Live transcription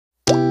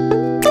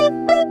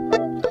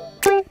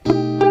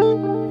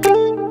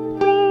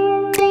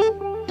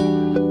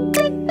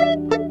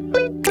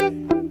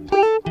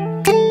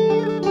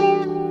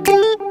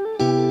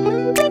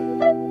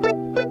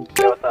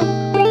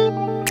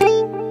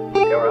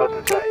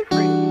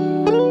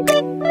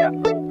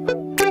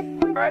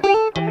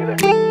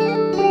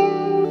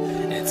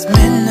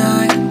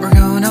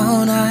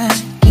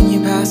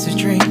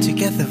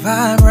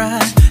vibe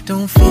right.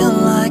 Don't feel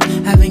like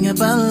having a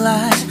Bud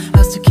Light.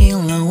 How's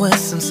tequila with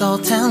some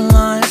salt and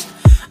lime?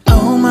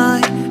 Oh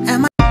my,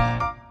 am I?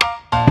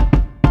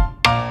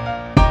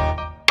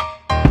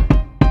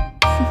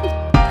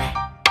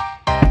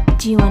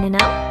 Do you want to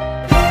know?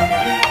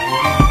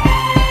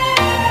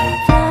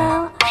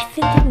 Well, I've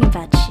been thinking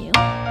about you,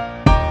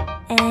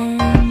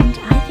 and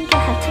I think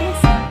you'll have to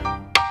listen,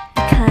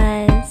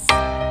 because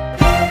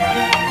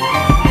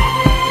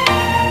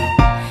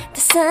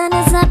the sun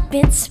is up,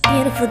 it's a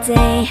beautiful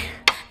day.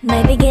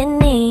 My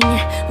beginning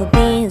will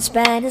be as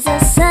bright as the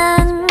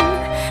sun.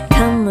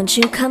 Come, won't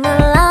you come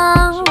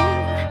along?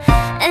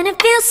 And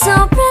it feels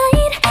so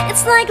right,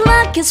 it's like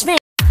luck is rain.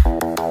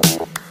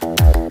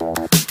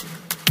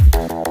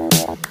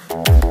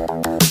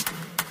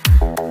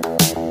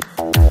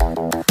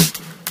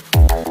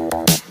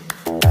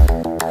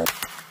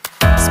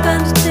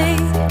 Spend a day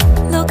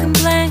looking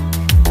blank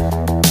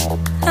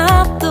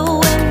out the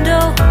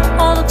window,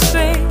 all looks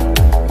great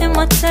in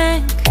my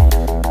tank.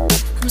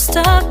 I'm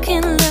stuck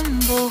in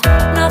limbo,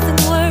 nothing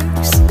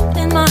works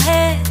in my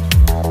head.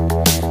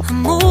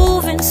 I'm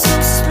moving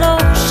so slow,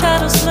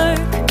 shadows lurk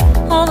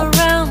all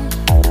around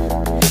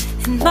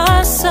in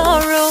my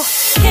sorrow.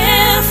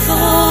 Can't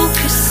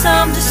focus,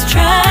 I'm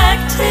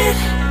distracted,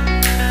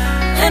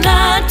 and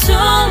I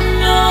don't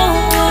know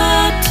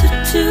what to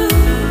do.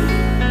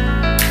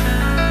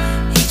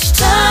 Each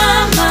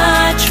time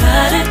I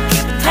try to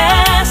get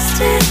past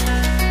it,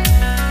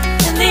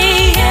 in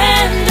the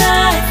end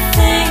I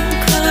think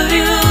of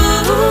you.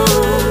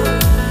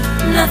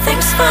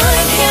 Nothing's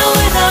fine here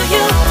without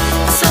you.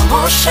 The sun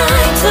won't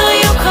shine till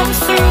you come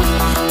through,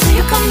 till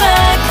you come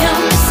back.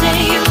 I'm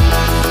missing you,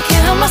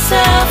 can't help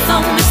myself,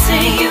 I'm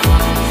missing you.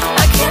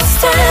 I can't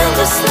stand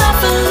this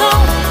life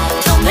alone,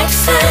 don't make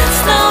sense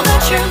now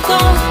that you're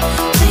gone.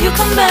 Till you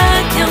come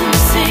back, I'm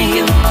missing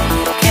you,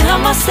 can't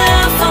help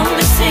myself, I'm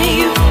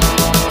missing you.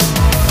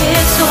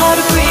 It's so hard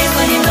to breathe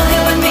when you're not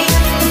here with me,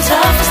 and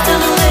tough is still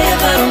to live,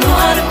 I don't know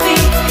how to be.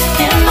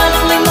 In my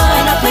lonely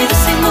mind I play the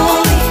same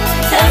movie,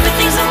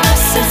 everything's a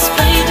mess, it's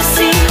plain to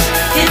see.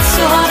 It's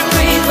so hard to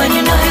breathe when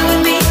you're not here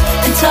with me,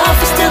 and tough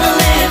is still to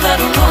live, I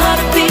don't know how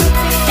to be.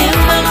 In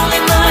my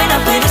lonely mind I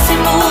play the same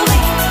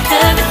movie,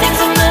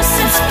 everything's a mess,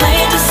 it's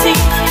plain to see.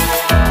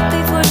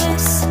 Before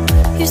this,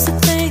 used to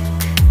think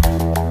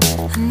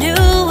I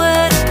knew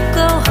where to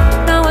go.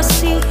 Now I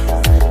see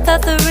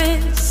that there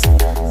is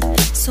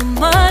so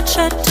much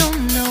I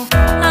don't know.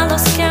 I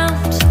lost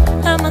count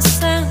at my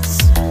sense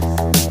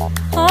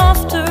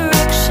of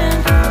direction.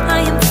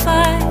 I am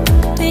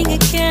fighting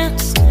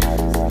against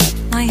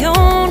my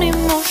own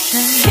emotion.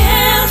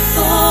 Can't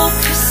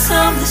focus,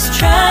 I'm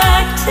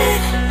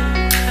distracted,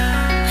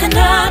 and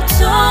I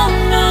don't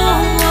know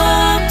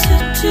what to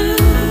do.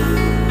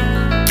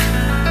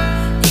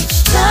 Each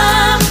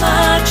time I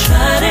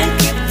try to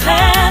get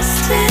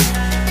past it,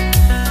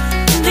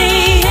 in the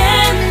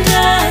end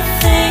I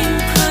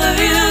think of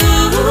you.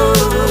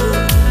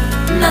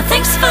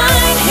 Nothing's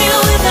fine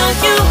here without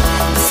you.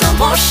 The sun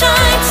won't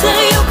shine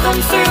till you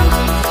come through,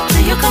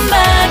 till you come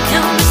back.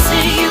 I'm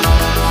missing you,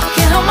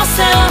 can't help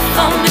myself,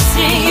 I'm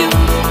missing you.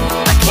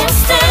 I can't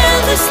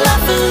stand this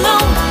life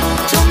alone,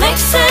 don't make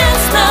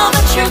sense now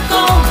that you're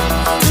gone.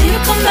 Till you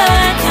come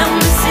back, I'm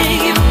missing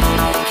you,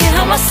 can't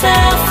help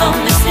myself, I'm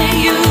missing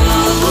you.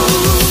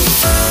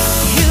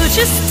 You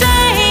just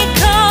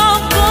take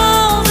up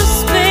all the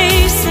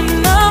space in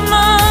my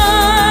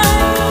mind.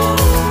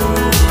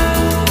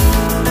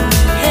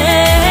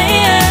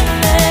 Hey,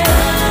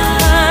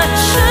 I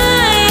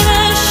try to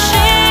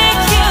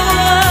shake you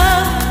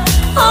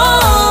up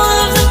all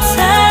of the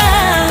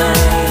time.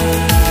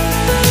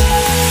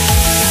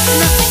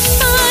 Nothing's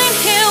fine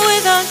here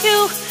without you.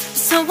 The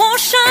sun won't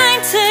shine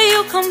till you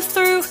come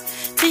through,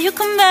 till you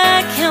come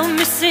back. I'm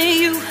missing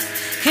you,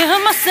 can't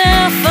help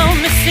myself,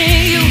 I'm missing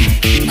you.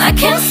 I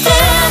can't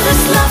stand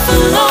this life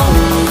alone,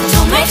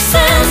 don't make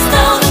sense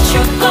now that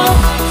you're gone.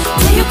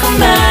 Till you come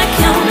back,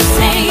 I'm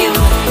missing you,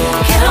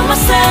 can't help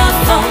myself,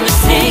 I'm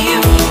missing you.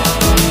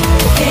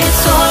 It's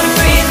so hard to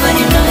breathe when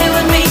you're not here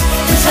with me,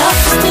 and tough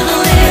is still to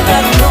live, I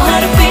don't know how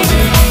to be.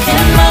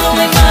 In my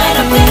lonely mind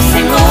I play the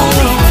same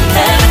movie,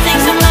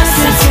 everything's a mess,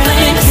 it's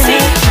plain to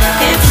see.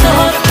 It's so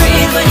hard to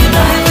breathe when you're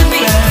not here with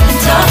me, and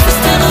tough is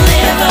still to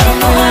live, I don't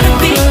know how to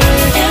be.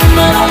 In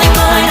my lonely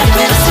mind I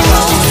play the same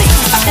movie,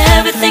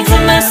 everything's a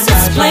mess,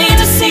 it's plain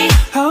to see.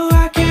 Oh,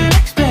 I can't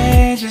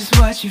explain just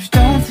what you've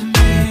done to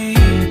me.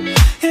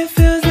 It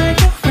feels like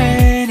your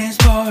rain is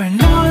pouring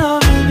all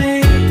over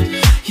me.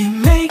 You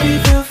make me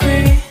feel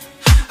free,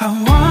 I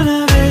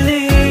wanna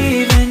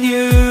believe in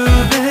you,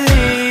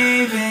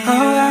 believe in you.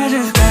 Oh, I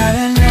just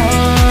gotta know,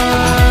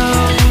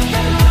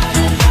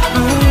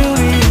 will you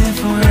be there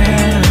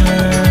forever?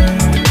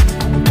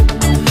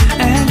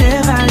 And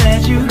if I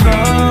let you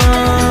go,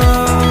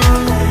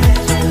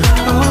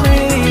 oh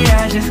baby,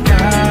 I just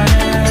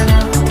gotta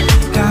know,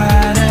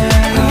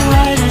 oh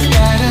I just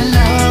gotta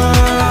know.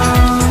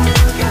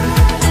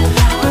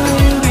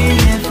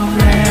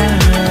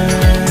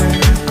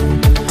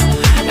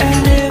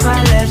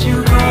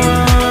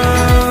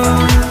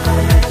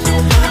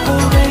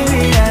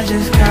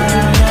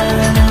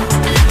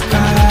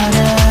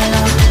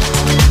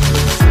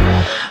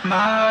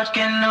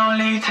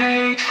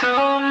 take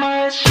so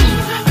much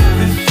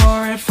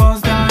before it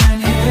falls down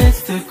and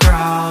hits the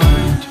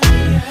ground.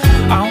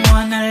 I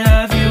wanna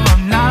love you,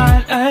 I'm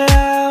not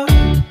allowed,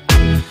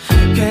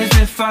 'cause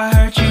if I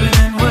hurt you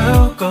then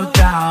we'll go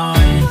down.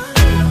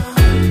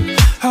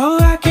 Oh,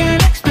 I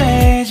can't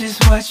explain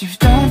just what you've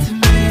done to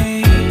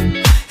me.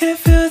 It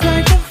feels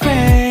like the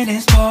rain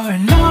is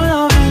pouring all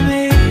over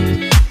me.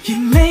 You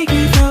make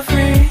me feel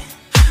free,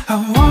 I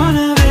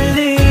wanna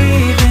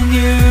believe in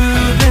you,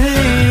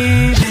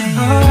 believe in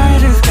you. Oh, I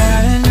just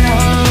gotta know,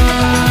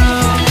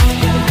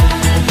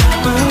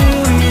 will you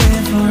be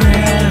here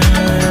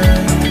forever?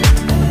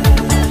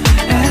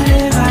 And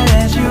if I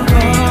let you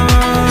go,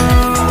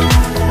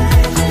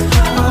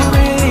 oh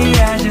baby,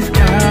 I just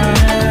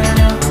gotta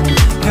know,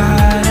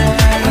 gotta,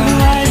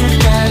 oh I just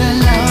gotta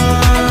know,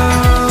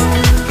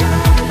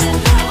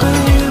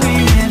 will you be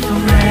here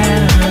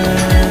forever?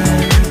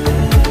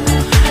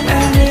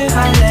 And if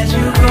I let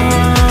you go,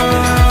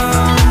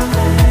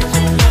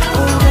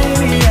 oh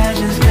baby, I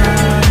just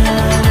gotta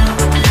know,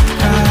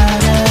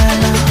 gotta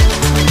know.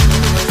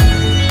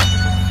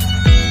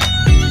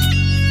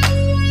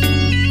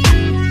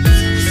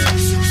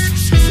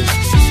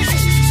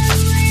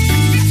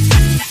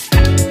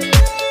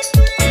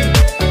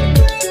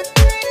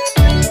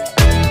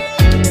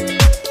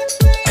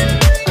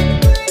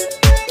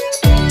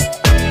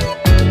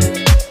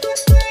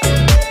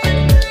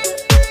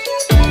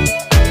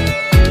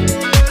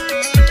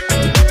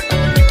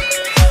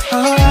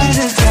 Oh, I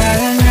just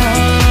gotta know,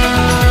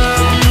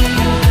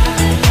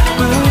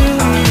 will you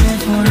be here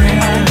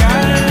forever? I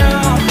gotta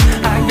know,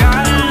 I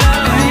gotta know.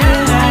 And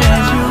if I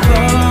let you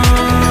go,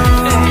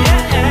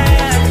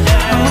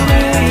 oh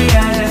baby,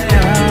 I just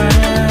gotta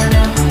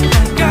know,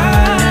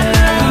 gotta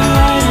know.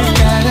 I just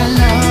gotta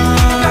know,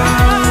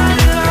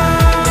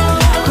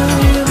 will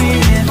you be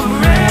here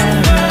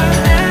forever?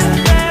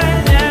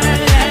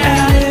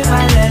 And if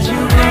I let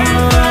you go,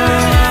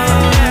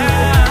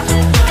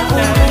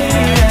 oh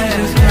baby, I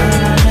just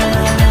gotta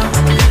know,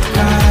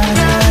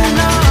 gotta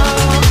know.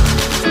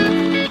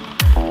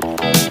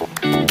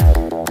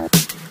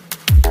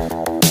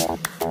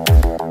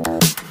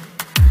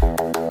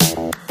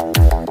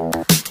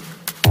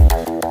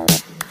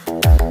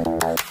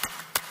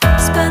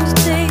 Spend a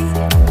day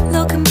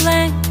looking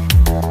blank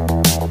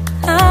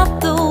out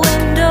the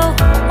window,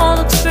 all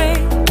looks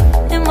great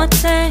in my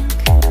tank.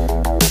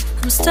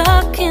 I'm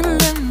stuck in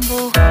limbo,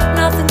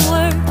 nothing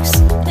works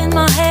in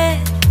my head.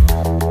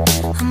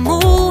 I'm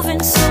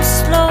moving so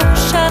slow,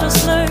 shadows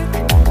lurk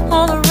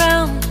all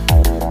around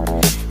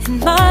in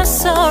my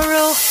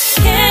sorrow.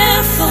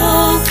 Can't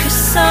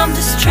focus, I'm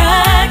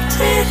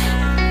distracted,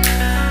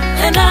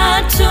 and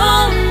I don't